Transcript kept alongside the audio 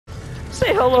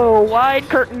Say hello, wide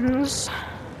curtains.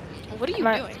 What are you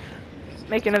doing?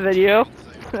 Making a video.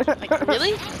 Like,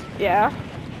 really? Yeah.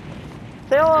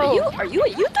 Say hello. Are you a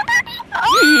YouTuber?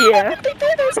 Yeah.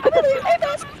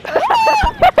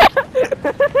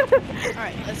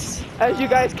 Alright, let's... As you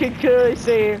guys can clearly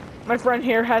see, my friend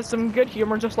here has some good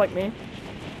humor just like me.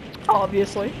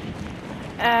 Obviously.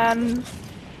 And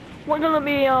we're gonna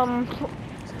be,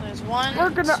 So there's one,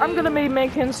 I'm gonna be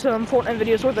making some Fortnite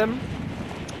videos with him.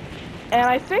 And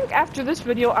I think after this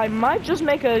video, I might just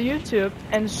make a YouTube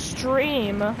and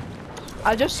stream.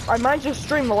 I might just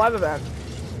stream the live event.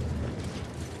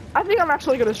 I think I'm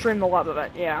actually gonna stream the live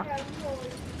event, yeah.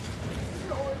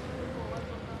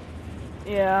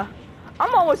 Yeah.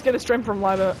 I'm always gonna stream from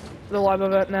the live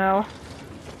event now.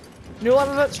 New live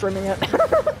event, streaming it.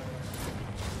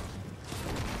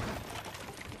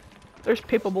 There's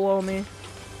people below me.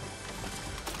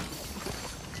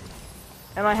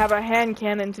 And I have a hand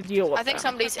cannon to deal with. I think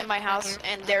somebody's in my house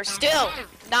and they're still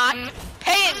not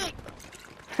paying me.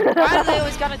 Why do they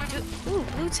always gotta do? Ooh,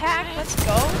 blue tag. Let's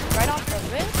go. Right off the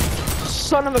rip.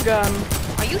 Son of a gun.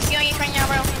 Are you serious right now,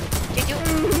 bro? Did you?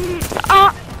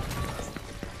 Ah!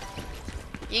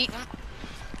 Yeet.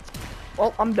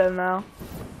 Well, I'm dead now.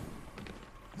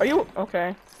 Are you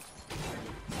okay?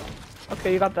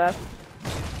 Okay, you got that.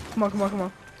 Come on, come on, come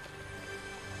on.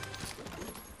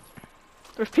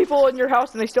 There's people in your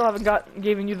house and they still haven't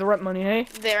given you the rent money, hey?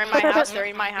 They're in my house. They're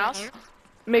in my house.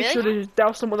 Make sure to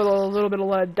douse them with a little bit of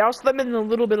lead. Douse them in a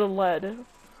little bit of lead.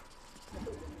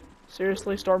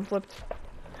 Seriously, storm flipped.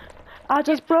 I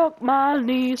just broke my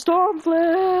knee, storm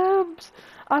flipped.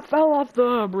 I fell off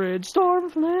the bridge, storm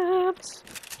flipped.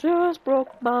 Just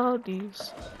broke my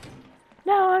knees.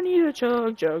 Now I need a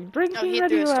chug, drinking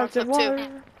radioactive water.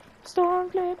 Storm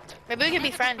flipped. Maybe we can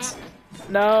be friends.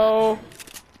 No.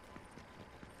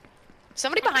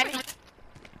 Somebody behind me.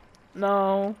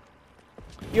 No.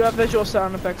 You have visual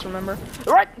sound effects, remember?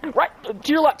 Right,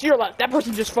 to your left. That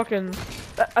person just fucking,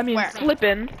 Where?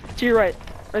 flipping. To your right.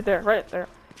 Right there.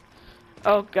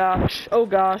 Oh gosh,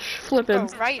 flipping.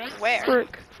 Oh, right where?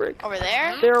 Frick. Over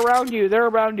there? They're around you. To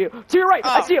your right. Oh,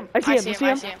 I see him. I see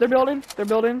him. They're building.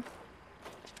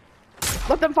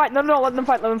 Let them fight. No, let them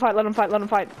fight.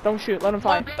 Don't shoot. Let them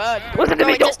fight. Bud. Listen to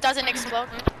me. It just doesn't explode.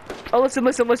 Oh, listen.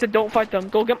 Don't fight them.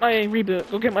 Go get my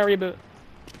reboot.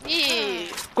 Yeah.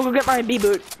 Go get my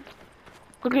B-boot.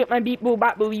 Go get my beat boo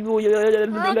bat boo boo.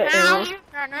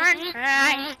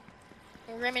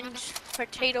 Lemons,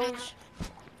 potatoes.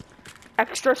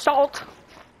 Extra salt.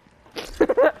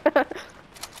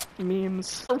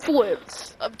 Memes.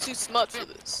 Flips. I'm too smart for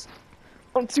this.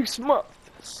 I'm too smart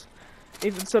for this.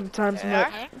 Even sometimes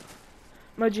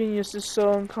my genius is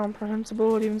so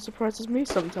incomprehensible it even surprises me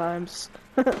sometimes.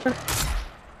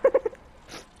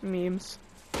 Memes.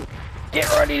 Get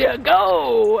ready to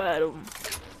go, Adam.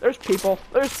 There's people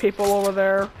over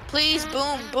there. Please,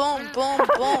 boom.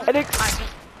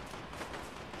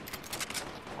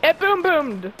 It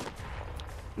boomed.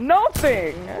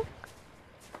 Nothing.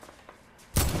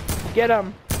 Get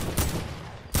him.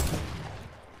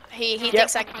 He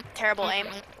thinks I got terrible aim.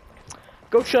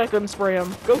 Go shotgun spray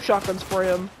him.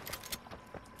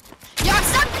 Yeah, I'm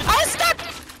stuck.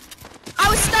 I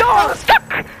was stuck. Door stuck.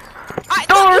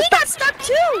 He got stuck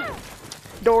too.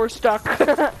 Door stuck.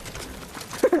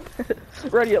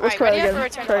 Ready? Let's try again.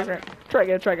 Try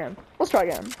again. Let's try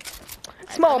again.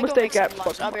 Small mistake at.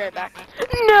 I'll be right back.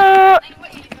 No.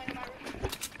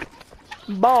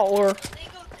 Baller.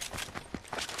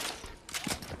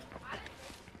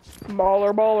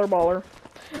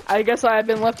 I guess I have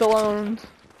been left alone.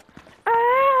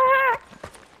 Ah!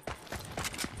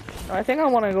 I think I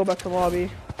want to go back to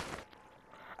lobby.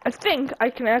 I think I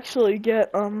can actually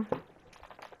get,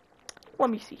 let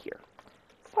me see here.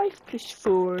 5 plus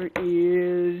 4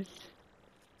 is...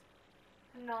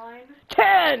 9.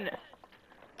 10!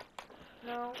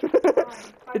 No,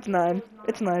 it's 9.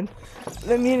 It's 9.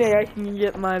 That meaning I can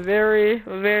get my very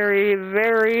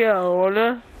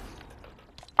own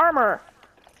armor.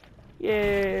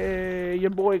 Yay,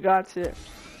 your boy got it.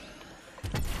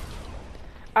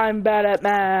 I'm bad at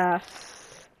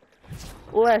math.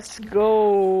 Let's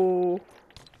go.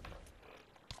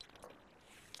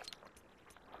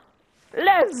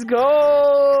 Let's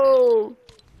go.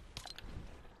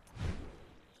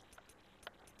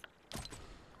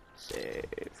 Save.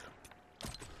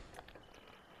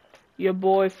 Your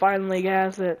boy finally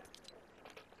has it.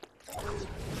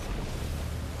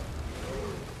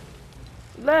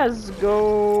 Let's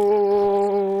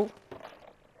go.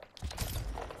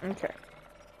 Okay.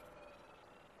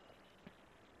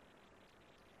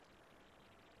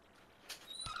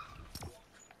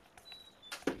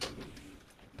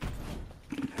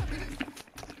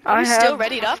 Are you still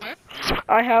readied up?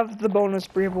 I have the bonus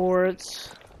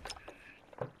rewards.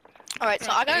 Alright,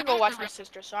 so I gotta go watch my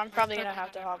sister, so I'm probably gonna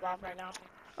have to hop off right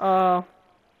now.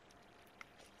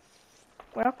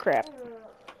 Well, crap.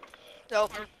 So,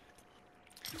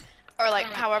 or like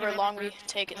however long we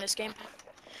take in this game.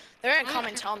 They're gonna come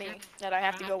and tell me that I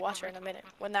have to go watch her in a minute.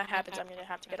 When that happens, I'm gonna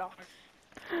have to get off.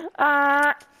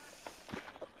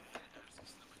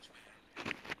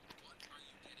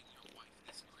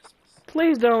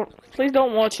 Please don't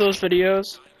watch those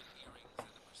videos.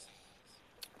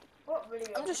 What video?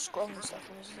 I'm just scrolling stuff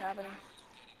when this is happening.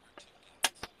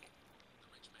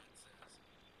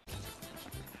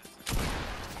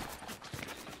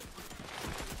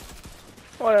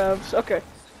 Whatevs, okay.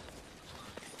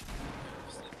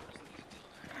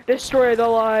 Destroy the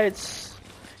lights!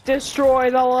 Destroy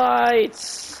the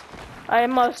lights! I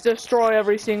must destroy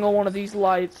every single one of these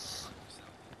lights.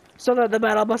 So that the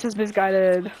battle bus is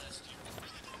misguided.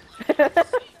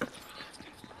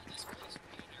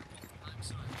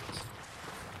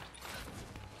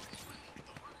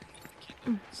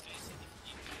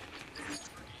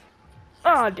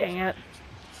 Aw, dang it.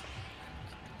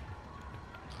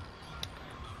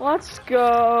 Let's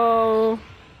go.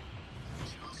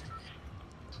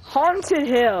 Haunted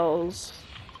Hills.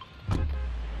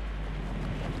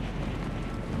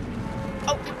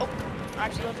 Oh, I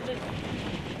actually looked at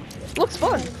it. Looks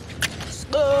fun. Let's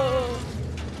go.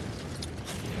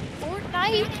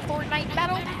 Fortnite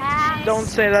Battle Pass. Don't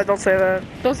say that, don't say that.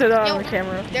 Don't say that Yo, on the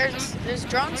camera. There's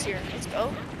drones here. Let's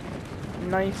go.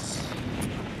 Nice.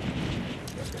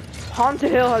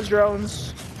 Haunted Hill has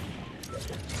drones.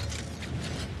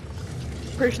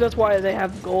 Pretty sure that's why they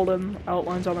have golden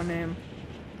outlines on their name.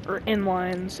 Or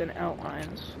inlines and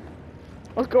outlines.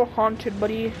 Let's go haunted,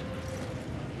 buddy.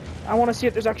 I want to see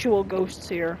if there's actual ghosts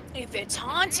here. If it's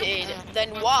haunted, then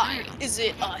why is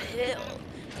it a hill?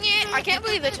 Yeah, I can't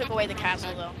believe they took away the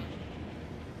castle though.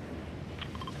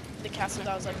 The castle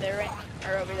that was up there, right?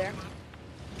 Or over there.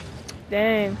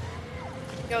 Dang.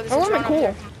 Yo, this That is would've been cool.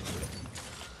 there.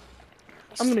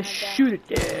 I'm gonna shoot it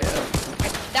down.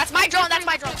 That's my drone, that's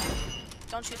my drone.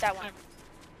 Don't shoot that one.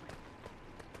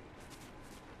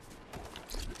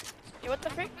 Yo, what the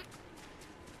frick?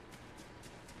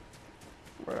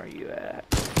 Where are you at?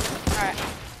 Alright,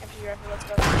 after your effort, let's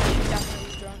go. Shoot down one of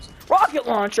these drones. Rocket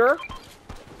launcher!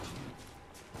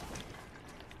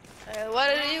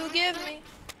 What did you give me?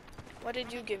 What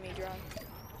did you give me, drone?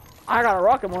 I got a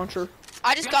rocket launcher.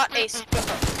 I just got a scope.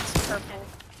 It's purple.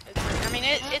 I mean,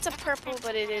 it's a purple,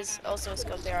 but it is also a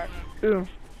scope. They are. Ooh.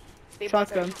 They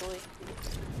both are Shotgun. equally.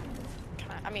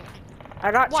 I mean,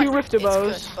 I got one, two it's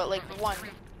Riftabos. good, but like one,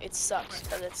 it sucks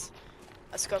because it's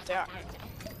a scope. They are.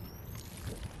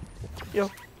 Yo,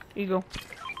 eagle.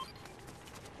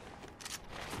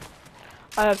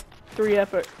 I have 3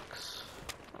 epics.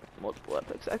 Multiple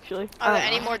epics, actually. Are there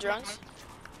any more drones?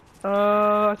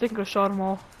 I think I shot them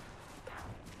all.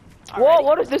 Already? Whoa,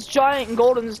 what is this giant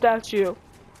golden statue?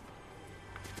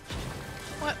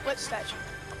 What statue?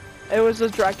 It was a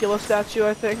Dracula statue,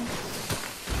 I think.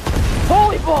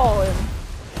 Holy ballin'!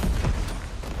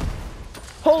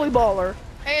 Holy baller.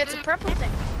 Hey, it's a purple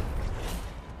thing.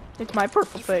 It's my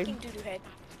purple You thing. freaking doo-doo head.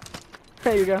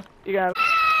 There you go. You got it.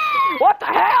 What the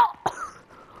hell?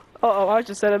 Uh-oh, I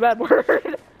just said a bad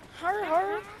word.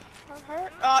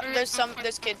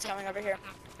 There's kids coming over here.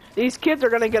 These kids are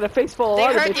gonna get a face full of They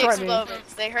lead if heard they the try me.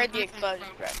 explosions. They heard the explosions,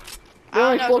 bro. The I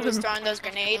only don't know who was explosion- throwing those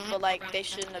grenades, but like they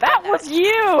shouldn't have That done was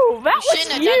you! That You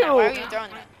shouldn't was have done that. Why are you! you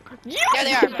throwing that? You There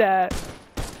they are, did bro. that!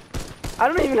 I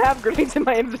don't even have grenades in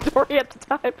my inventory at the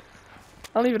time. I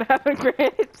don't even have any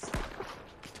grenades.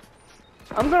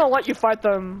 I'm gonna let you fight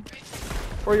them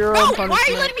for your No! own Why punishment.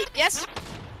 are you letting me? Yes.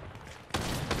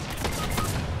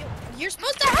 You're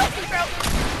supposed to help me, bro.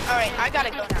 All right, I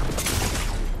gotta go now.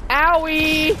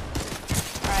 Owie!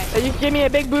 All right, You give me a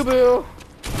big boo-boo.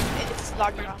 it's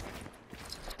logging off.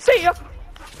 See ya!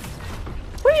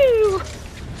 Woo!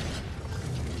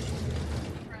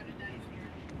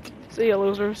 See ya,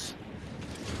 losers.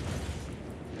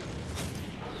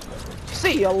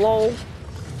 See ya, lol.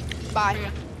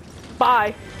 Bye.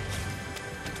 Bye.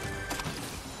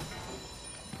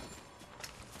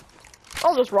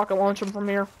 I'll just rocket launch them from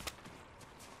here.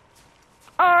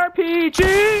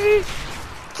 RPG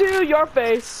to your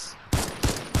face.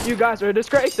 You guys are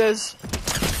disgraces.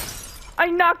 I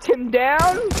knocked him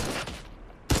down.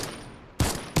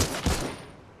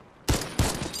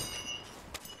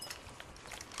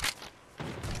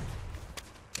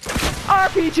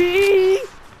 RPG.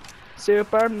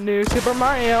 Super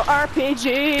Mario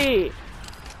RPG.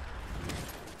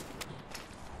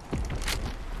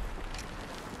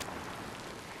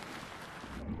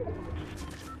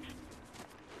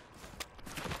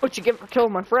 what you get for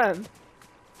killing my friend.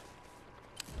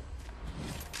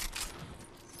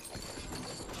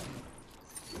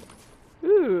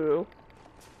 Ooh.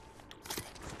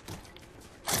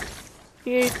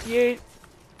 Yeet.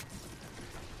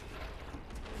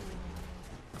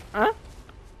 Huh?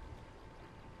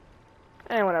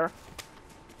 Eh, whatever.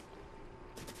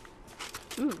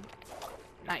 Ooh.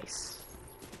 Nice.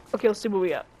 Okay, let's see what we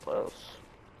got. What else?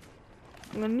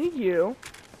 I'm gonna need you.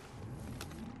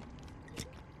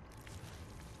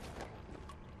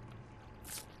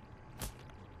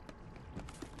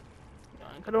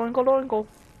 Doinkle.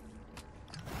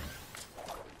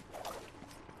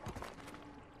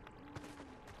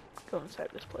 Go inside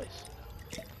this place.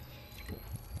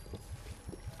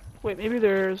 Wait, maybe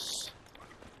there's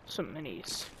some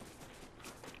minis.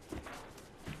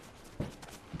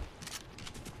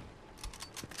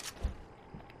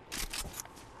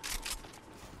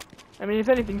 I mean, if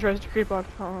anything tries to creep up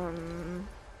on...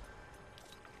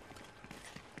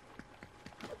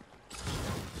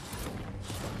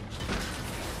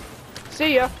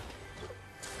 See ya!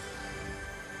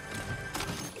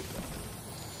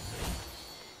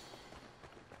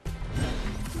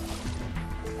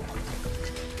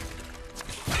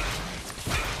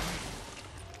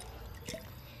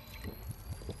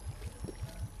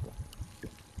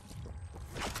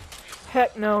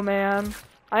 Heck no, man.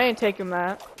 I ain't taking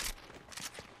that.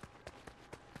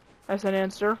 That's an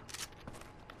answer.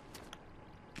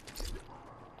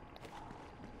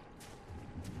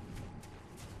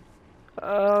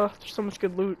 There's so much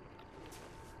good loot.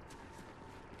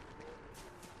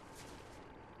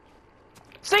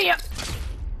 See ya!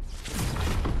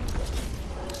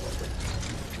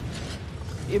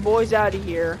 You boys out of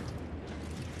here.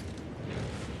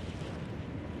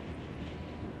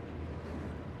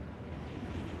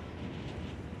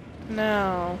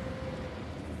 Now.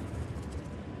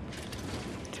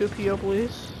 2 PO,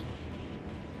 please.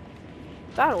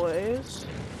 That ways.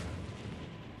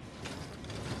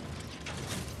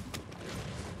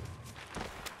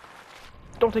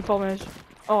 Don't take fall damage.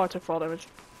 Oh, I took fall damage.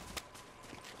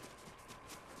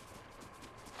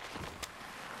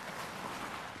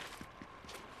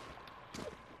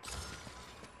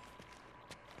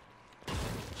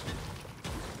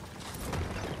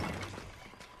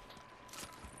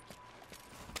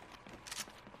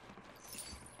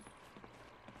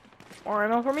 More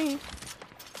ammo for me.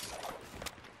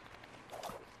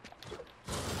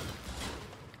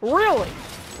 Really?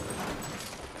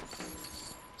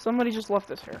 Somebody just left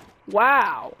this here.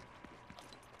 Wow.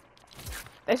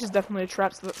 This is definitely a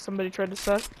trap that somebody tried to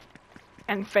set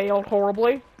and failed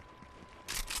horribly.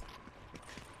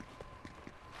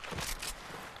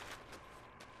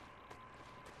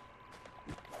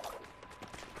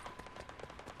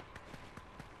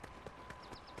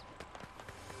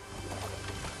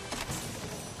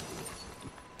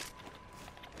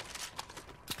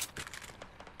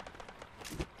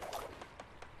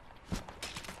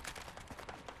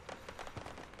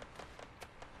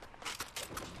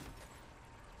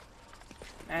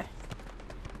 Eh.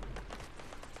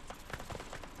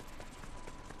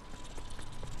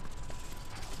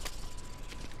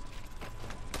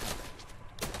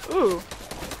 Ooh.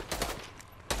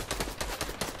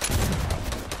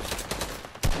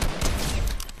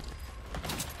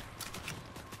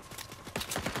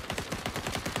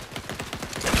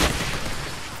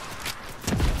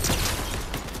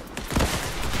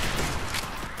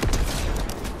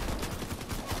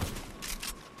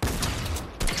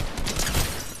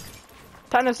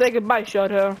 Time to say goodbye,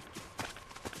 Shoto.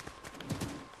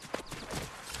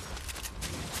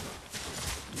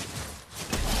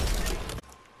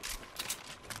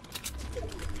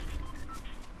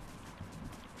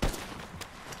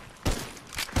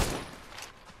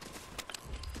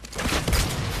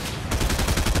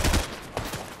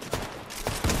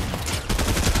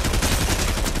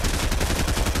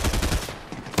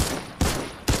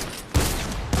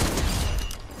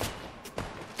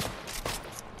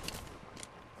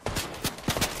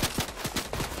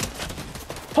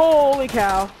 Holy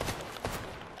cow.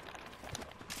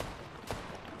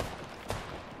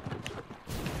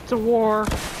 It's a war.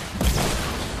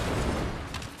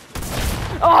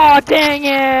 Oh, dang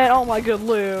it! Oh my good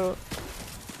loot.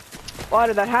 Why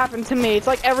did that happen to me? It's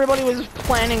like everybody was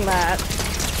planning that.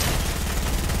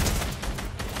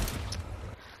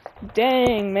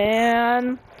 Dang,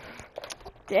 man.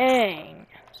 Dang.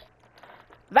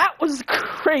 That was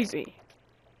crazy.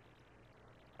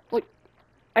 Like,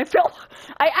 I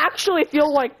actually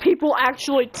feel like people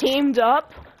actually teamed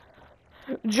up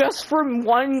just for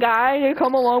one guy to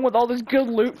come along with all this good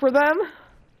loot for them.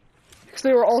 Because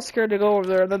they were all scared to go over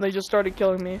there, and then they just started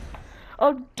killing me.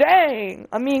 Oh, dang!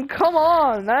 I mean, come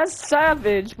on! That's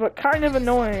savage, but kind of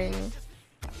annoying.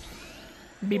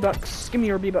 B-Bucks. Give me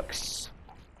your B-Bucks.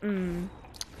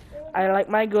 I like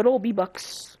my good old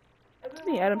B-Bucks. It's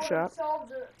the item shop.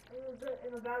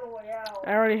 In the battle royale.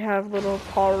 I already have little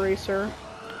Power Racer.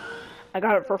 I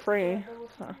got it for free.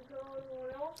 So.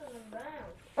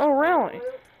 Oh, really?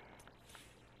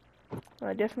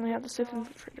 I definitely have the Sith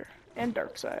Infiltrator. And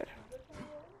Darkseid.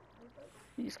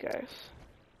 These guys.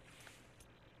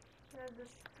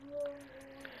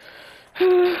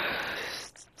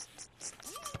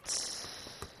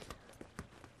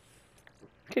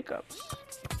 Kick-ups.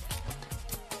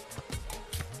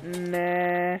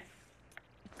 Nah.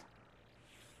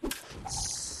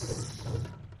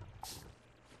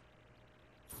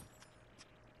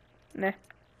 Nah.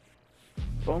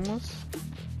 Boneless.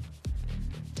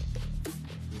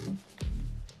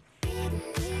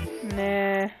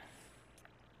 Nah.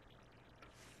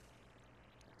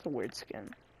 It's a weird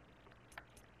skin.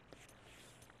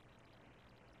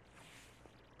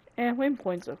 Win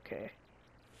point's okay.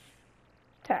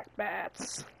 Attack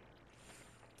bats.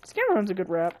 Scanlan's a good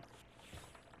rap.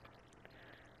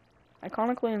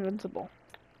 Iconically invincible.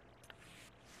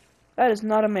 That is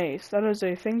not a mace. That is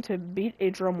a thing to beat a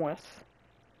drum with.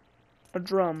 A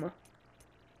drum.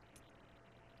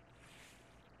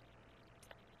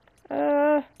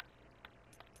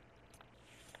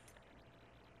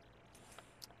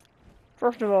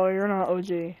 First of all, you're not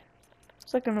OG.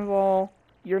 Second of all,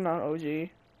 you're not OG.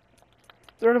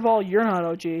 Third of all, you're not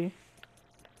OG.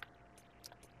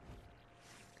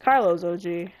 Kylo's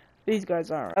OG. These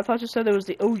guys aren't. I thought you said it was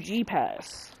the OG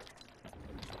pass.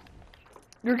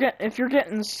 If you're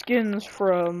getting skins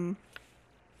from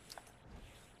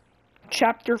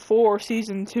Chapter 4,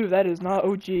 Season 2, that is not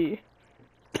OG.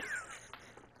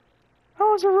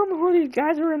 How was a room where these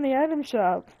guys were in the item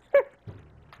shop?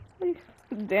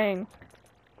 Dang.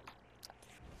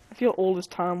 I feel old as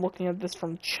time looking at this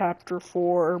from Chapter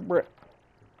 4.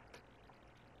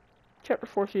 Chapter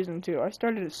 4, Season 2. I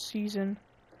started a season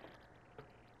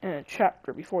and a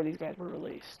chapter before these guys were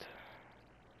released.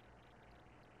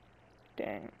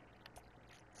 Dang.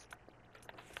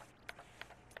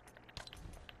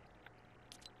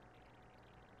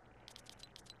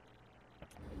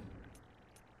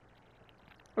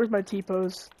 Where's my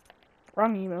T-pose?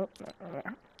 Wrong emote.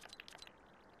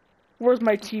 Where's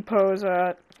my T-pose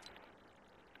at?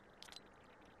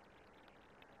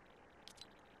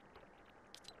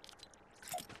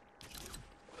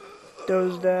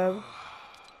 Doze dab.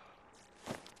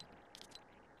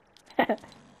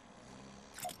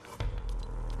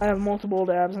 I have multiple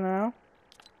dabs now.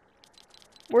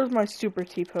 Where's my super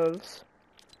T-pose?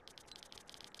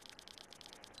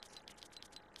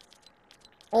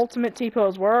 Ultimate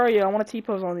T-pose, where are you? I want a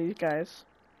T-pose on these guys.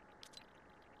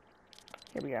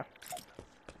 Here we go.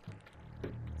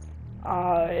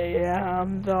 I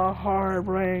am the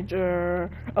harbinger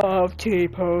of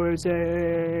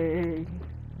T-posing.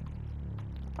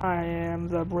 I am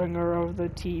the bringer of the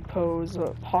T-pose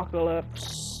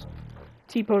apocalypse.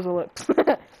 T-pose-alypse.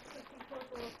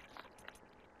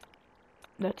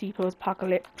 The T-pose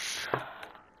apocalypse.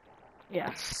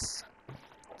 Yes.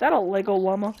 Is that a Lego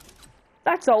llama?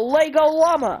 That's a Lego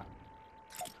llama!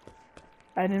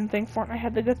 I didn't think Fortnite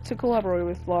had the guts to collaborate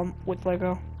with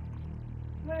Lego.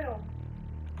 Well.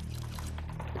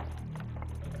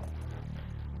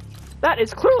 That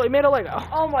is clearly made of Lego.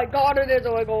 Oh my god, it is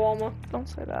a Lego llama. Don't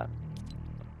say that.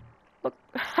 Look.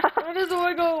 It is a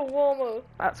Lego llama.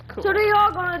 That's cool. So they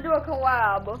are gonna do a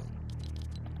collab.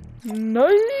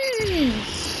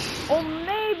 Nice! Or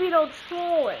maybe they're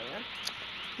trolling.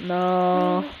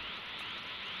 No.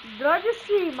 Did I just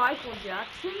see Michael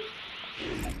Jackson?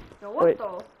 No, what Wait.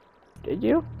 the? Did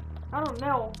you? I don't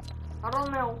know. I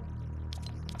don't know.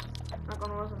 Not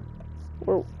gonna listen.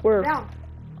 Where? Down.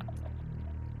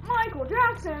 Michael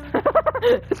Jackson!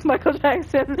 It's Michael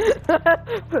Jackson.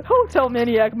 Hotel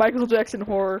Maniac, Michael Jackson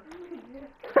horror.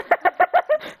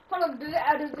 Hold on, is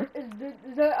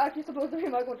that actually supposed to be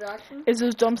Michael Jackson? Is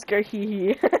this jump scare hee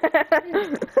hee?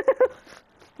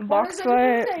 Box Why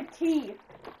fight. does it say T?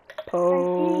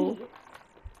 Po. E.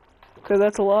 Because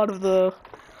that's a lot of the.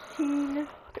 Teen.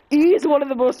 E is one of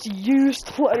the most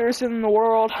used letters in the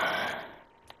world.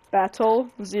 Battle.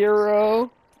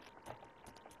 0.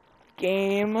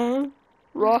 Game.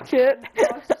 Rocket.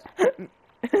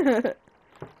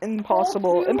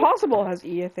 Impossible. Impossible has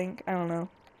E, I think. I don't know.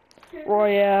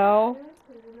 Royale.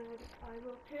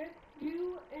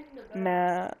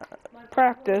 Nah.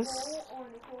 Practice.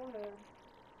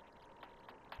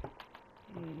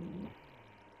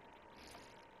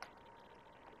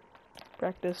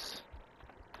 Practice.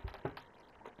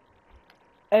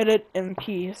 Edit in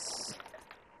peace.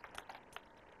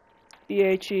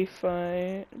 BHE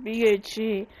fight.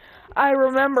 BHE. I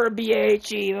remember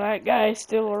BHE. That guy's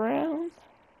still around.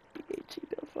 BHE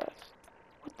Belfast.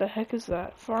 What the heck is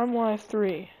that? Farm Life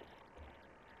 3.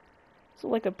 Is it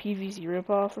like a PVZ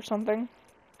ripoff or something?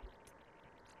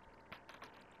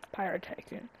 Pirate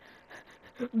Tycoon.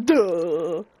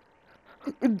 Duh.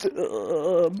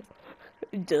 Dumb.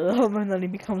 Dumb. And then he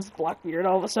becomes Blackbeard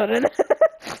all of a sudden.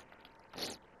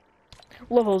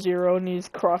 Level 0 and he's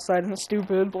cross-eyed and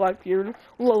stupid. Blackbeard.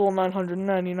 Level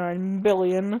 999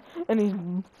 billion.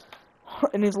 And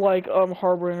he's like,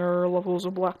 Harbinger levels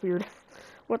of Blackbeard.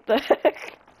 What the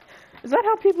heck? Is that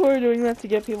how people are doing that to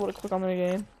get people to click on the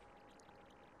game?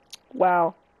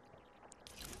 Wow.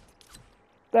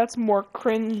 That's more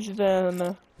cringe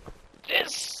than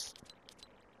this.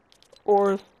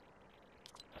 Or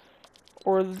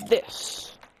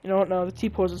this. You know what? No, the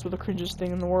T-poses were the cringiest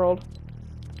thing in the world.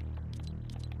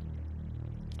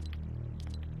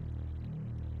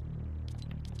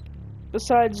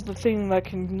 Besides the thing that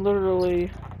can literally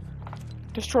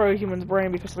destroy a human's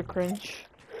brain because of the cringe.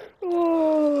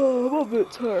 Oh, I'm a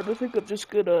bit tired. I think I'm just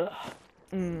gonna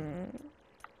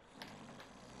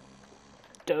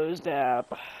doze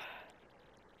nap.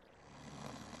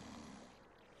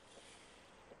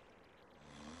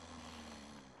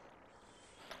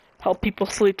 How people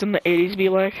slept in the 80s be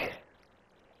like.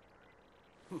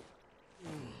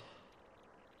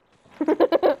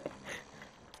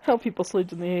 How people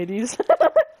slept in the 80s.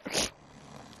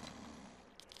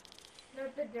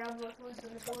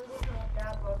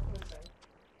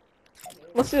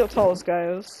 Let's see how tall this guy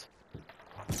is.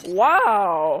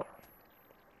 Wow!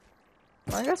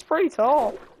 I guess pretty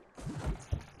tall.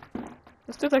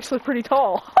 This dude's actually pretty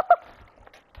tall.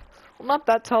 Well, not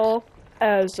that tall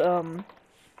as,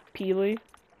 Peely.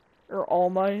 Or All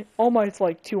Might. All Might's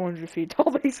like 200 feet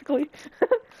tall, basically.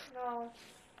 No.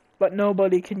 But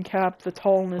nobody can cap the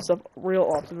tallness of real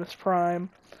Optimus Prime.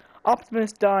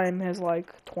 Optimus Dime has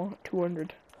like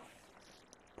 200.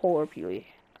 Polar Peely.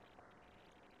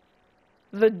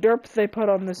 The derp they put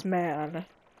on this man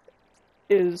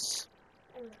is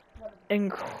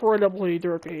incredibly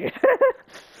derpy.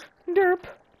 Derp.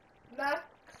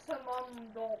 Maximum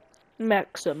dope.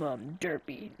 Maximum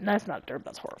derpy. That's not derp,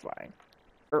 that's horrifying.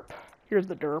 Derp. Here's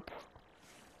the derp.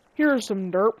 Here's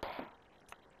some derp.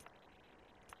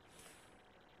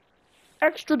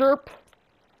 Extra derp.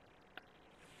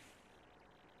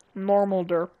 Normal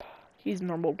derp. He's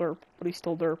normal derp, but he's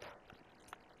still derp.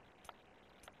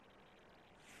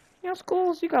 You know,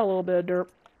 Schools, you got a little bit of derp.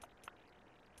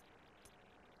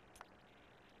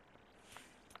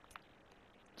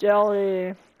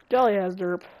 Jelly. Jelly has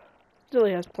derp.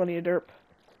 Jelly has plenty of derp.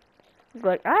 He's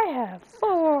like, I have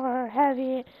 4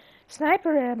 heavy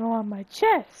sniper ammo on my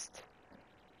chest.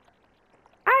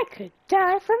 I could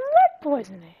die from lead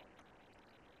poisoning.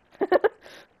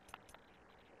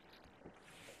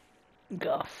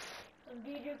 Guff.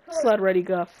 Sled ready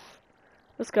Guff.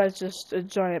 This guy's just a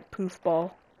giant poof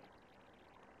ball.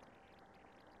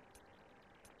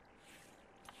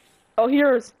 Oh,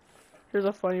 here's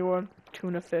a funny one.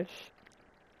 Tuna fish.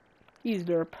 He's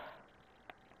derp.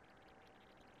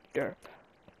 Derp.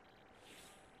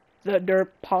 The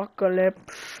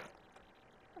derpocalypse.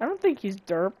 I don't think he's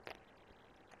derp.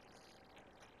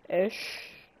 Ish.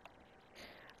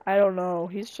 I don't know.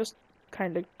 He's just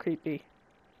kind of creepy.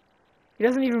 He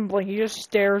doesn't even blink. He just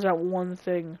stares at one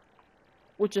thing,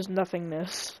 which is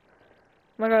nothingness.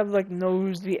 My God, like,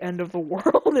 knows the end of the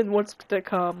world and what's to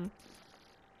come.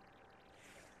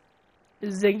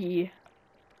 Ziggy.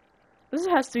 This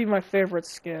has to be my favorite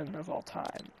skin of all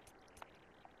time.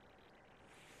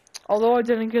 Although I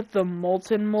didn't get the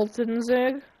Molten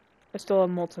Zig, I still have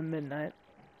Molten Midnight.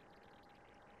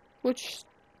 Which,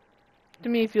 to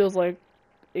me, feels like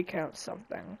it counts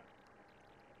something.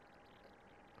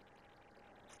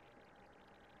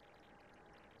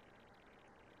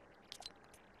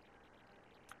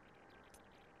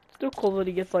 Still cool that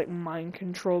he gets, like, mind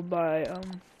controlled by,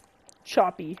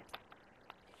 Choppy.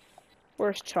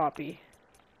 Where's Choppy?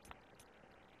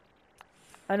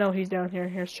 I know he's down here.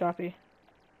 Here's Choppy.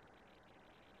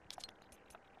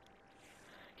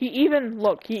 He even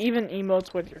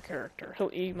emotes with your character. He'll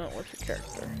emote with your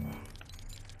character.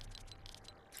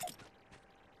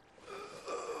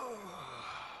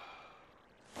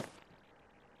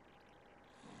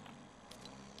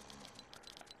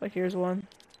 Like, here's one.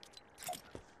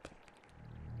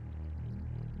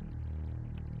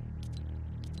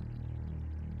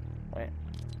 Wait.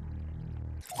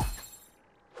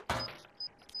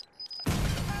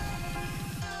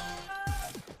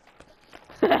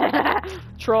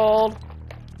 Trolled.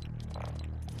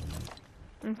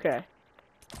 Okay.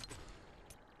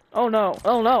 Oh no,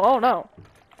 oh no, oh no.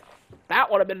 That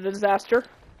would have been a disaster.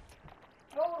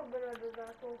 That would have been a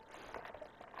disaster.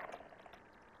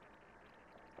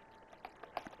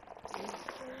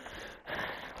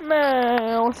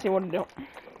 Man, let's see what to do.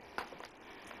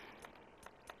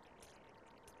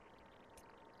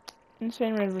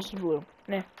 Insane red versus blue.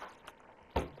 Nah.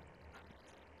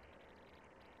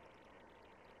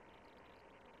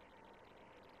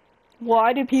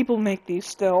 Why do people make these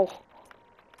still?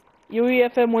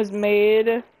 UEFM was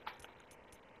made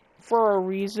for a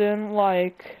reason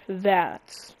like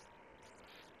that.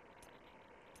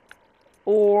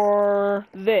 Or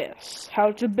this.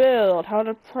 How to build. How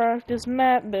to practice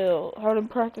map build. How to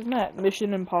practice map.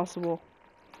 Mission Impossible.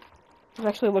 This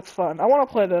actually looks fun. I want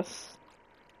to play this.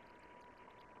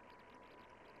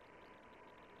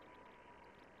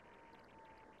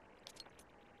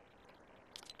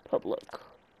 Public.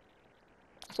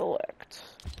 Select.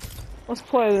 Let's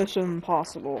play Mission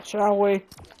Impossible, shall we?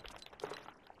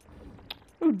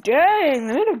 Ooh, dang!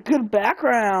 They made a good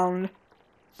background.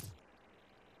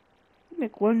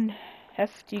 Make one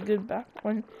hefty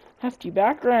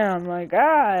background, my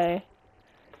guy.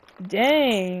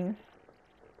 Dang.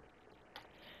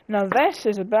 Now this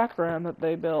is a background that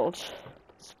they built.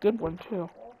 It's a good one too.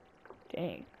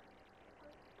 Dang.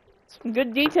 Some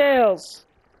good details.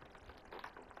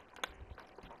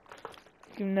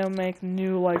 You can now make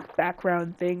new like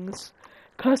background things.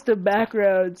 Custom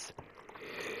backgrounds.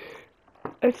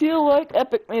 I feel like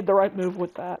Epic made the right move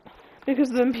with that. Because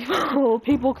then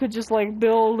people could just like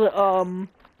build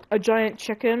a giant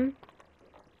chicken.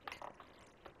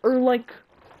 Or like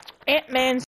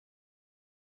Ant-Man's.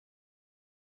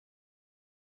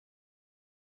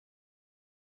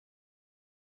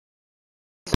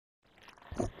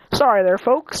 Sorry there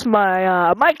folks,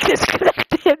 my mic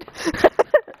disconnected.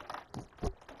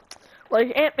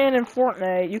 Like Ant-Man in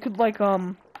Fortnite, you could like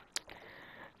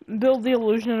build the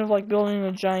illusion of like building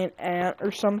a giant ant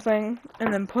or something,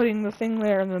 and then putting the thing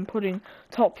there, and then putting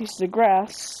tall pieces of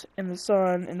grass in the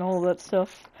sun and all that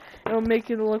stuff. It'll make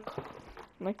it look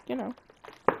like, you know.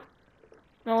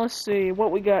 Now let's see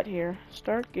what we got here.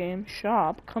 Start game,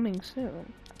 shop, coming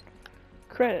soon.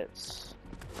 Credits.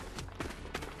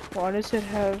 Why does it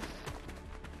have...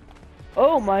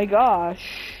 Oh my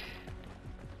gosh.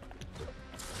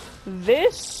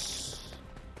 This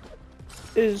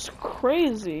is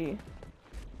crazy.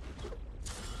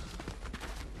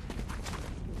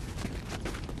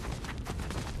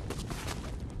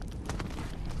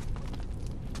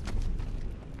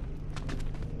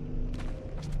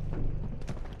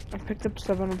 I picked up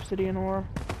 7 obsidian ore.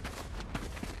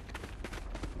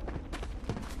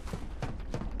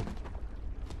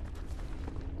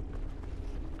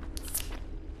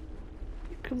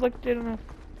 Collected in a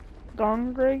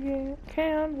Gongre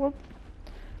can? What?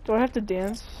 Do I have to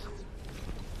dance?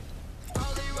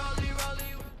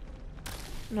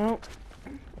 Nope.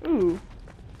 Ooh.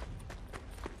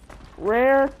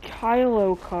 Rare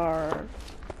Kylo card.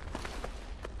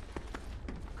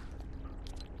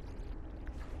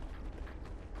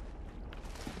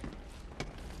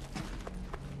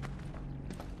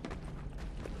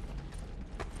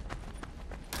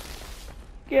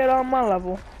 Get on my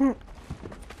level.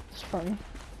 It's funny.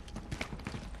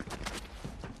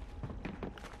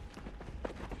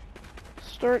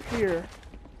 Start here.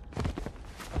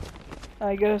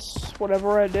 I guess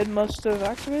whatever I did must have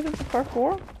activated the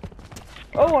parkour.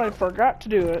 Oh, I forgot to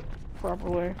do it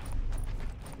properly.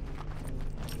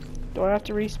 Do I have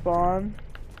to respawn?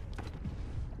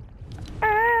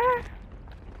 Ah!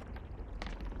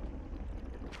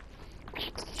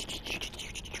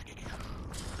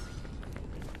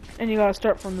 And you gotta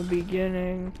start from the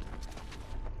beginning.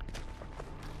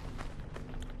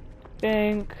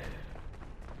 Bank.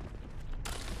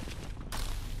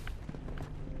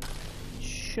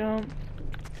 Jump.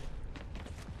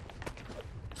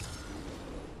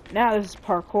 Now this is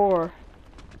parkour.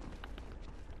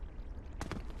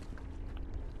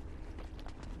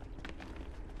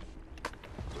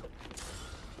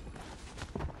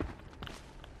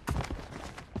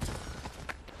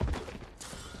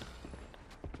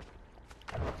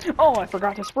 Oh, I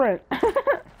forgot to sprint.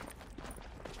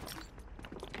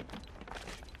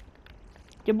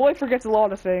 Your boy forgets a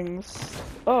lot of things.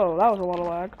 Oh, that was a lot of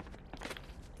lag.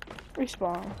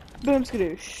 Respawn. Boom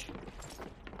skadoosh.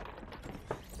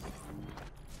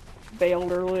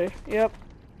 Bailed early. Yep.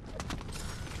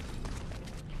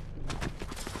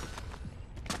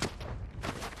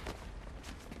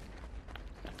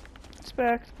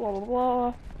 Specs, blah blah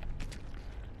blah.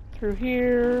 Through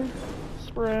here.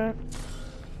 Sprint.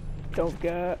 Don't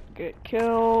get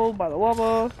killed by the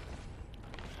lava.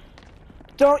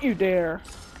 Don't you dare.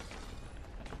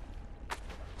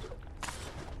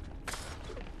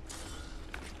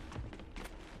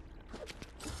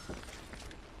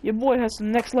 Your boy has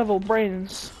some next level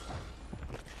brains.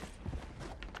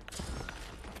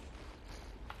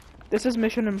 This is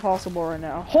Mission Impossible right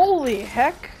now. Holy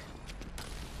heck!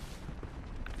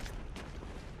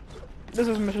 This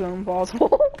is Mission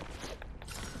Impossible.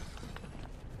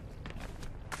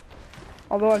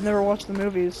 Although I've never watched the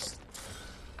movies.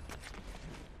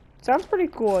 Sounds pretty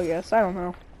cool, I guess. I don't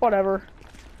know. Whatever.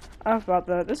 Enough about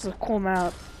that. This is a cool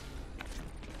map.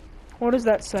 What does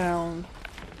that sound?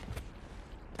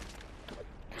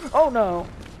 Oh no!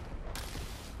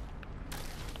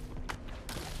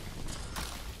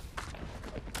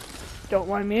 Don't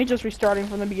mind me, just restarting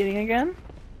from the beginning again.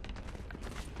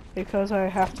 Because I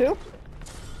have to.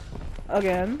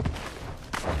 Again.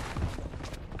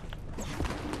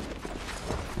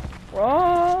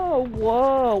 Whoa,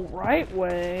 whoa, right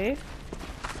way.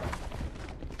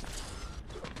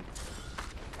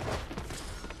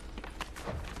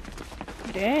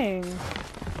 Dang.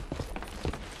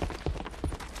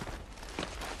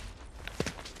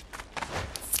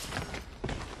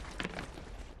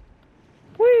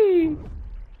 Whee!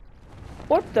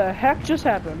 What the heck just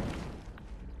happened?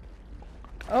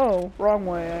 Oh, wrong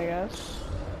way, I guess.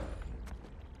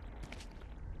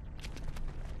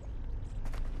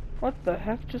 What the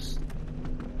heck just...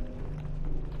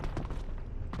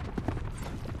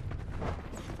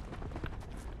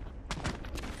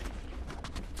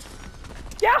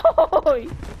 Yowie!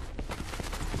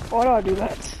 Why do I do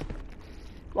that?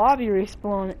 Lobby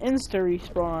respawn, insta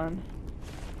respawn.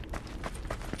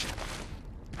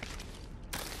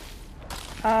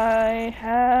 I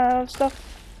have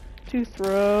stuff to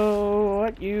throw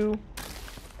at you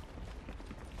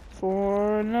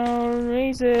for no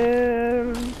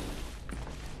reason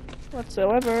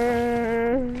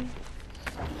whatsoever.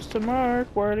 Just to mark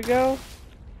where to go.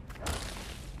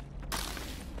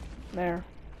 There.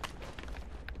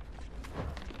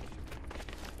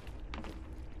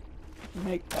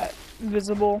 Make that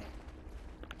visible.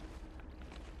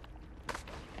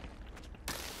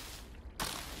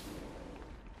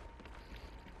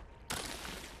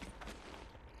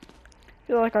 I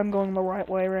feel like I'm going the right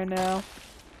way right now.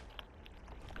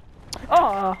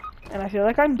 Oh, and I feel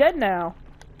like I'm dead now.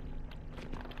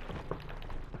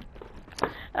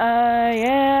 I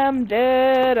am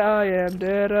dead, I am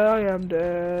dead, I am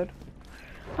dead.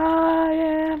 I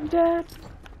am dead.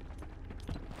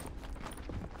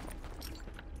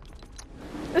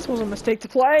 This was a mistake to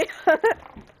play.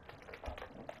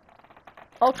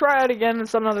 I'll try it again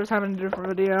some other time in a different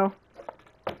video.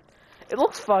 It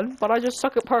looks fun, but I just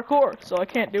suck at parkour, so I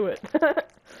can't do it.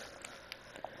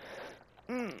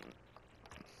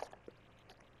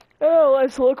 Oh,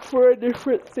 let's look for a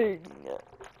different thing.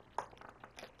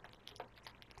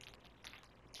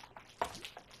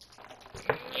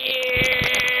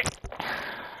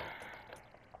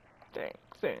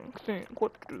 Think,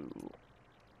 what to do?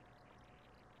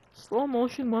 Slow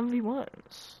motion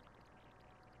 1v1s.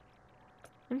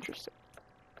 Interesting.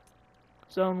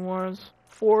 Zone Wars.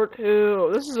 Fort Who.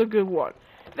 This is a good one.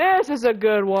 This is a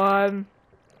good one.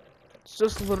 It's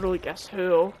just literally guess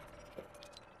who.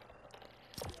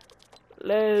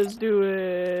 Let's do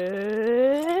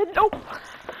it. Nope.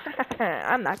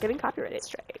 I'm not getting copyrighted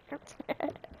straight.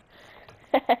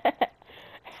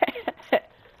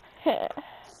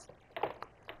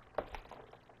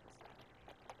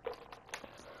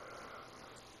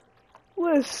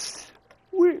 Let's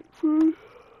wait for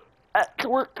that to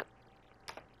work.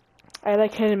 I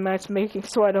like hidden matchmaking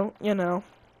so I don't, you know,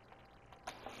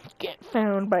 get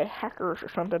found by hackers or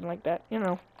something like that, you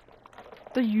know.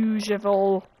 The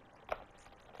usual.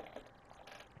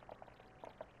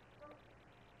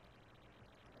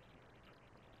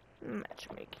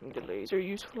 Matchmaking delays are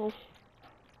useful.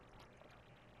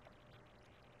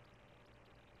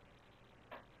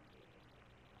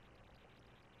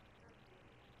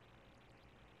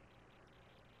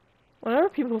 Whenever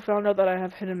people found out that I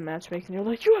have hidden matchmaking, they're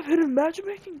like, "You have hidden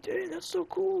matchmaking? Dang, that's so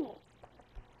cool."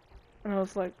 And I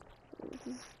was like,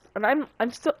 and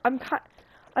I'm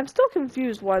still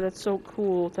confused why that's so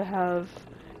cool to have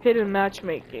hidden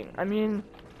matchmaking. I mean,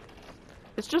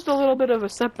 it's just a little bit of a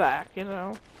setback, you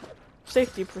know.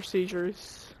 Safety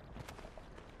procedures.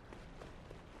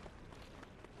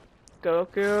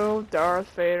 Goku,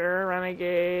 Darth Vader,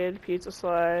 Renegade, Pizza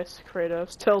Slice,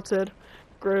 Kratos, Tilted,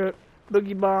 Groot,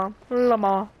 Boogie Bomb,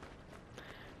 Llama,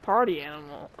 Party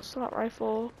Animal, Assault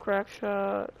Rifle, Crack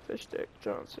Shot, Fish Stick,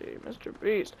 John C, Mr.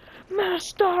 Beast,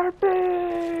 Mr.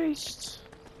 Beast!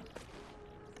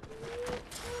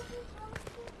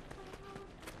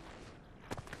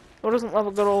 Who doesn't love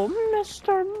a good old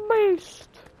Mr. Beast?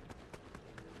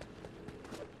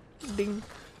 Ding.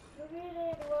 You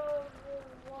really love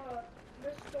what?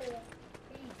 Mr.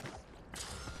 Beast.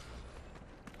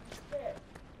 Shit.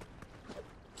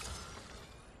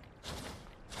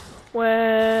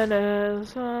 When is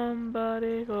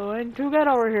somebody going to get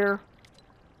over here?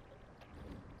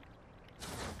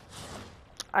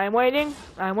 I'm waiting.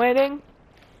 I'm waiting.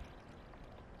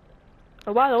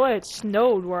 Oh, by the way, it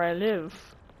snowed where I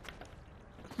live.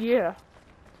 Yeah.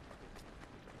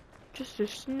 Just as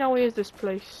snowy as this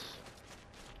place.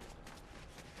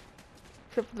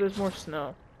 Except for there's more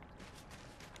snow.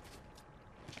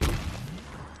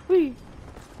 Whee!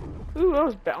 Ooh, that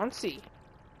was bouncy.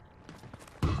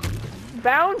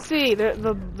 Bouncy!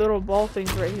 The little ball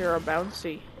things right here are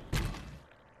bouncy.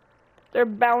 They're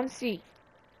bouncy.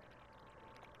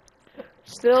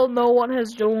 Still, no one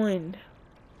has joined.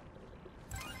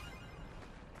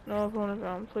 No opponent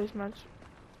found. Place match.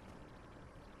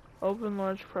 Open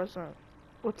large present.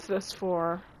 What's this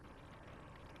for?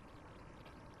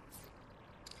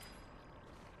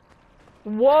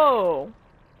 Whoa!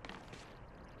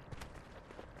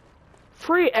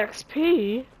 Free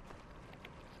XP?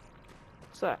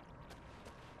 What's that?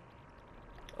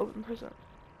 Open present.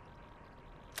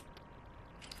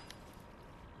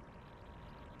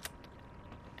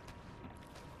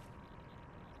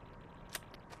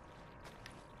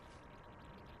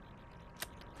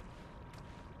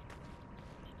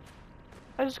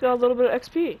 I just got a little bit of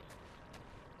XP.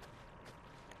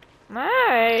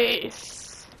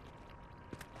 Nice!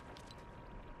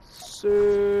 Sick.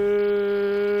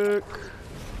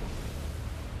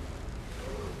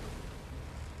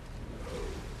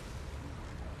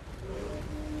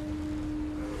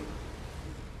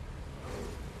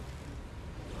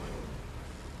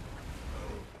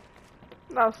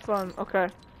 That was fun. Okay.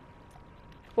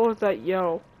 What was that?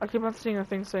 Yo. I keep on seeing a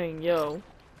thing saying yo.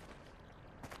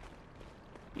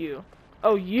 You.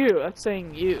 Oh, you. That's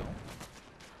saying you.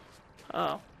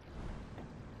 Oh.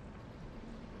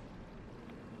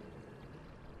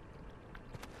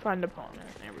 Find opponent.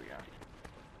 There we go.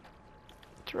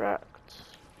 Interact.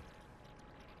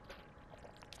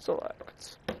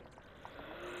 Select.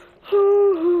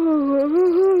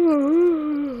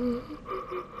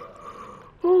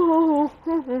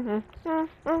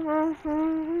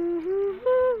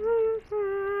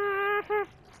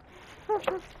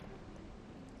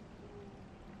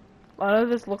 Why does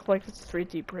this look like it's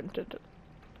 3D printed?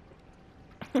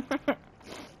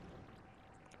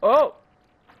 Oh!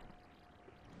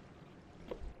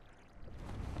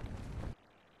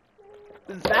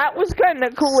 That was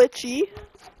kinda glitchy.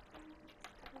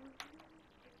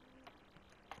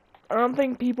 I don't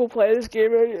think people play this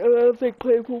game. I don't think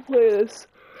people play this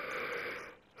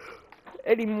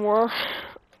anymore.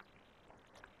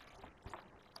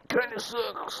 Kinda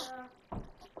sucks.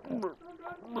 Maybe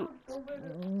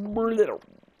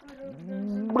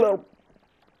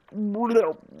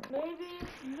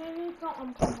it's not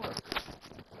on public.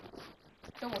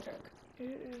 Double check.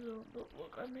 It is a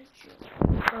look, I made sure.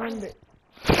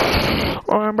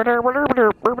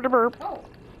 Oh,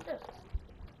 yes.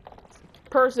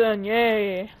 Person,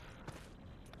 yay.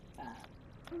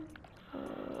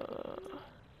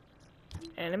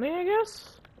 Anime, I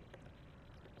guess?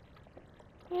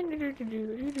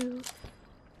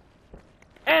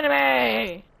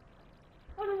 Anime!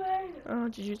 Oh,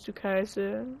 Jujutsu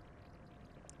Kaisen.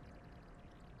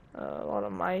 A lot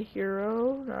of My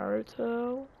Hero,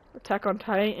 Naruto, Attack on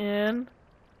Titan,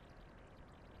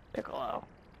 Piccolo,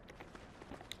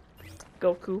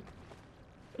 Goku.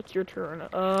 It's your turn.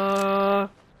 Oh,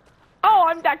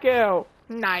 I'm Deku!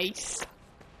 Nice!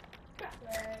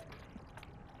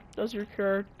 Does your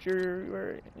character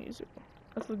wear music?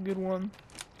 That's a good one.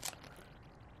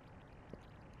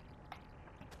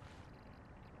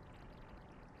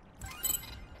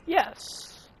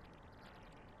 Yes.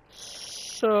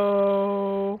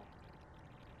 So...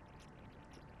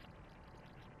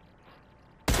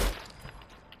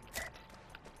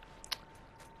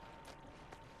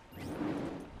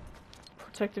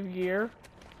 protective gear.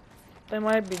 They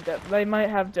might be they might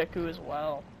have Deku as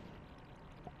well.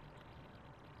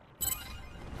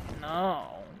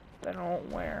 No, they don't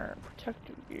wear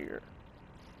protective gear.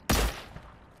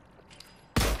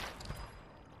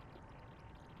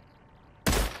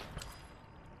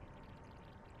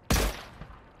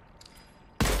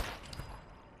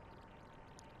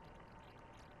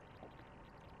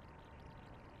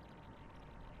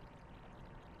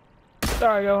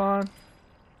 Sorry, go on.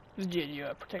 You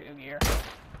have protective gear.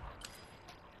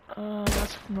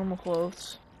 That's normal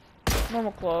clothes.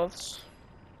 Normal clothes.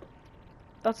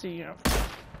 That's a uniform.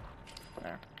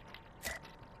 There.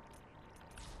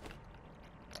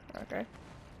 Okay.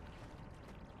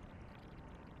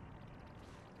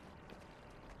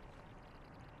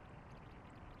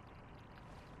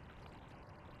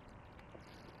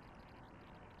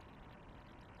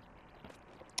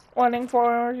 Waiting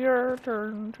for your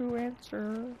turn to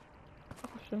answer the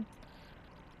question.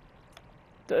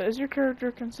 Is your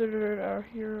character considered a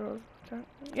hero?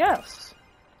 Yes!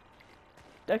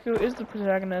 Deku is the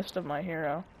protagonist of My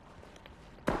Hero.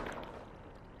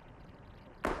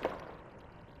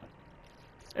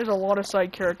 There's a lot of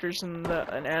side characters in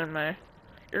an anime.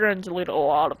 You're gonna delete a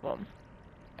lot of them.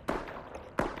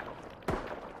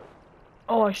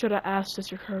 Oh, I should have asked,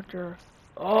 is your character...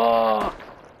 Oh!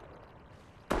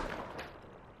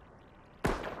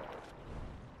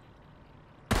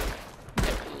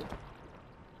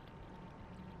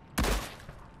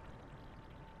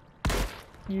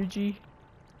 Yuji.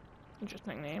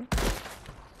 Interesting name.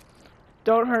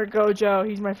 Don't hurt Gojo,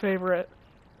 he's my favorite.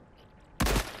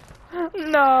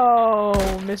 No,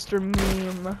 Mr.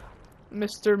 Meme.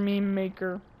 Mr. Meme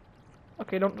Maker.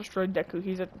 Okay, don't destroy Deku.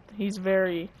 He's a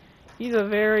very,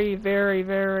 very,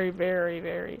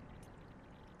 very.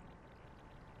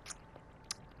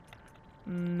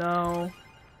 No.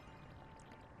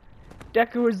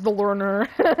 Deku is the learner.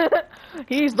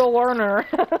 He's the learner.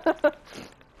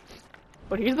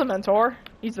 But he's the mentor.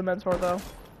 He's the mentor, though.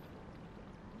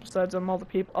 Besides all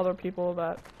the other people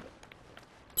that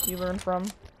you learn from.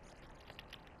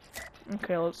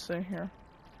 Okay, let's see here.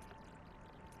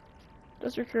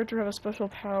 Does your character have a special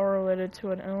power related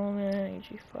to an element?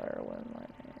 E.g. fire, wind,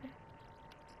 lightning.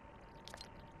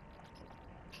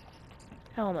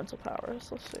 Elemental powers,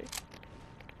 let's see.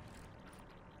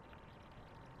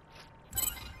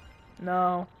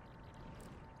 No.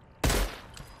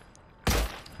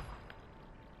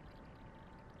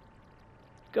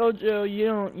 Gojo,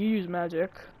 you use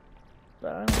magic.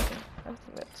 But I don't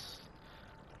think that's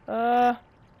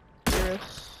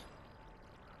Iris.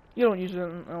 You don't use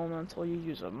an elemental, you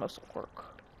use a muscle quirk.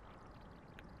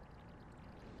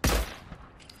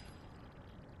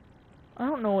 I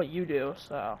don't know what you do,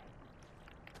 so.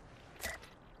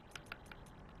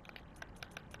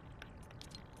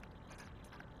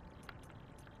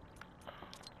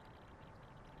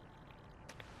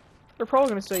 They're probably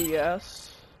gonna say yes.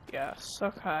 Yes,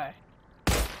 okay.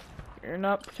 You're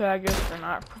not protagonist, you're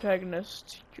not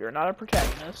protagonist, you're not a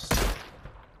protagonist.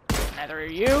 Neither are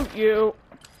you, you,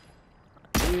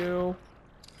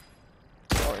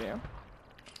 or you.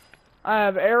 I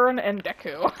have Aaron and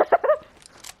Deku.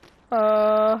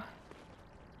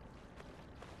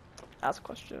 Ask a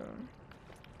question.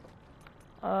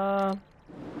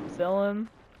 Villain.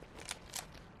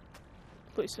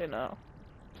 Please say no.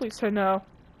 Please say no.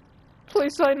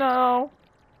 Please say no.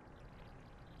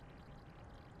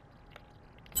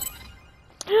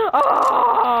 Oh,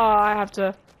 I have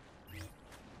to.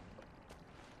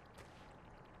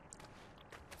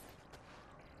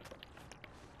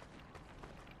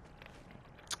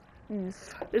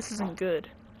 Oof, this isn't good.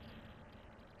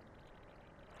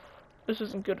 This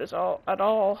isn't good at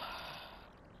all.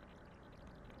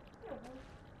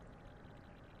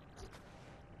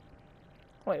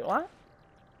 Wait, what?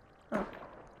 Oh.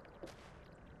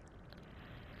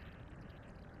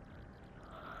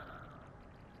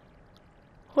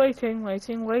 Waiting.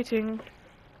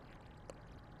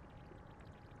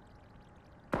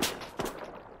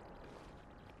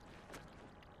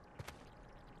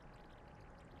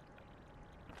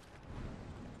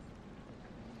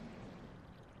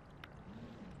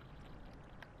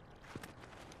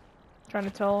 Trying to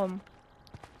tell him.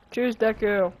 Choose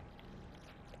Deku.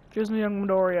 Choose the young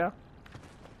Midoriya.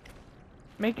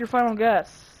 Make your final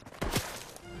guess.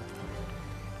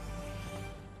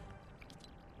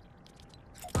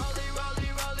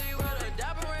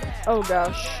 Oh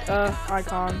gosh,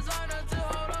 icon.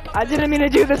 I didn't mean to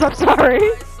do this, I'm sorry.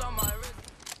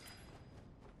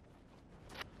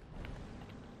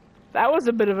 That was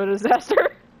a bit of a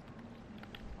disaster.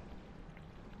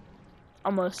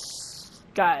 I'm a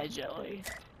sky jelly.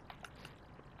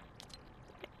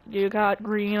 You got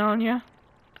green on you?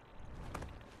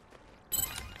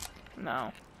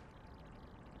 No.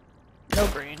 No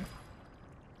green.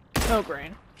 No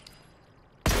green.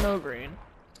 No green.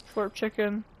 Slurp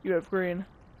chicken, you have green.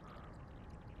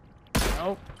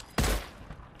 Nope.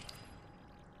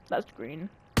 That's green.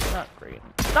 Not green.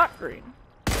 Not green.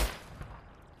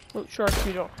 Loot shark,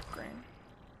 you don't have green.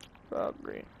 Frog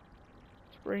green.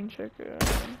 Spring chicken.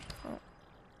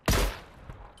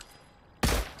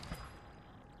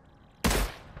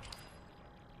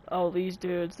 Oh, these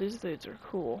dudes are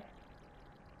cool.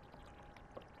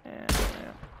 And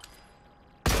yeah.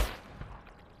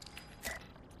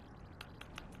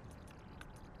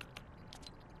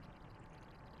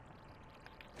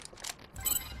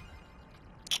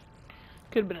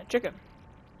 Could have been a chicken.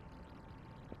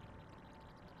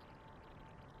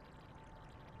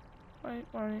 White,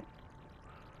 white.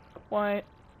 White,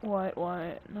 white,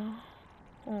 white. No.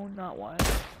 Oh, not white.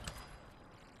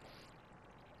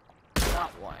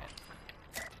 Not white.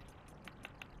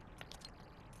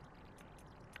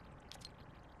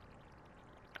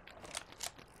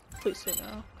 Please say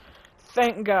no.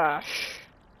 Thank gosh.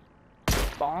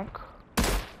 Bonk.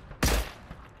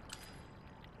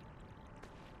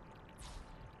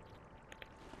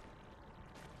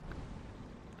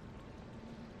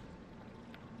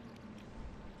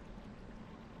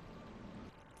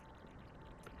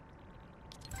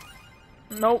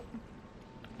 Nope.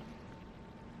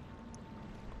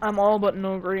 I'm all but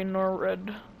no green nor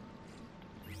red.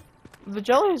 The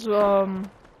jelly's,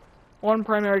 one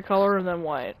primary color and then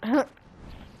white.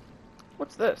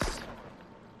 What's this?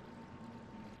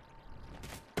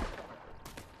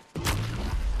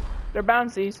 They're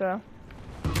bouncy, so.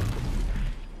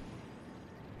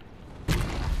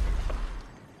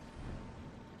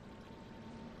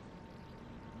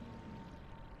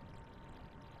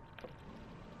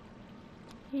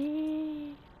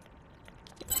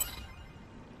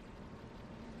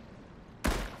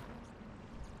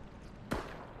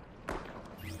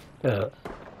 Yeah.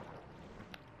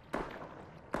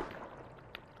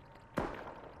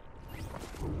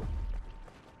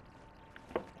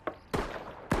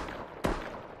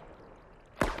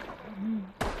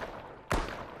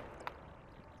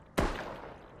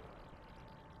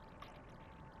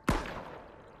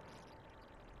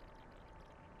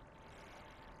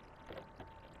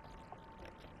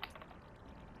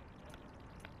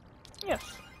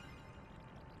 Yes.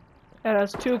 It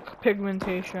has two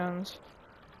pigmentations.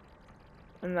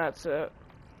 And that's it.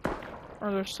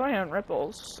 Or there's cyan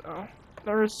ripples, so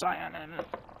there is cyan in it.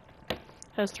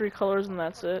 Has 3 colors and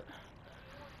that's it.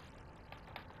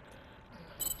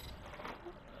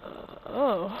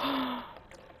 Oh.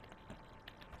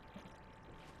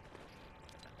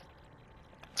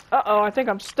 Uh-oh, I think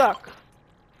I'm stuck.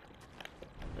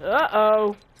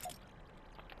 Uh-oh.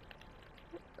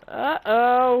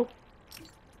 Uh-oh.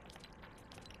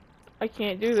 I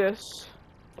can't do this.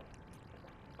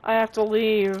 I have to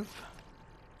leave.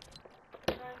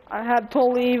 I had to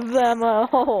leave them.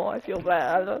 Oh, I feel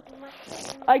bad.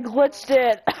 I glitched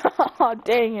it. Oh,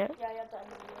 dang it.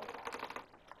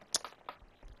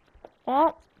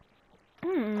 Well,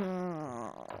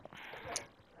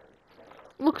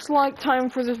 looks like time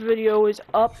for this video is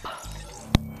up.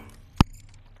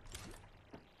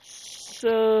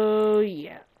 So,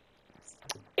 yeah.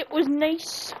 It was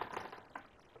nice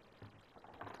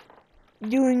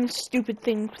doing stupid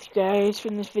things with you guys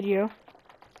in this video.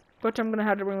 But I'm gonna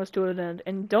have to bring this to an end.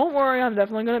 And don't worry, I'm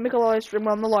definitely gonna make a live stream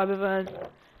on the live event.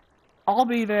 I'll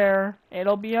be there.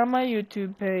 It'll be on my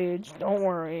YouTube page. Don't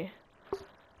worry.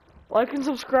 Like and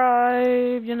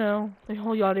subscribe, you know, the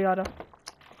whole yada yada.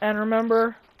 And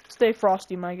remember, stay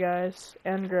frosty, my guys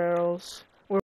and girls.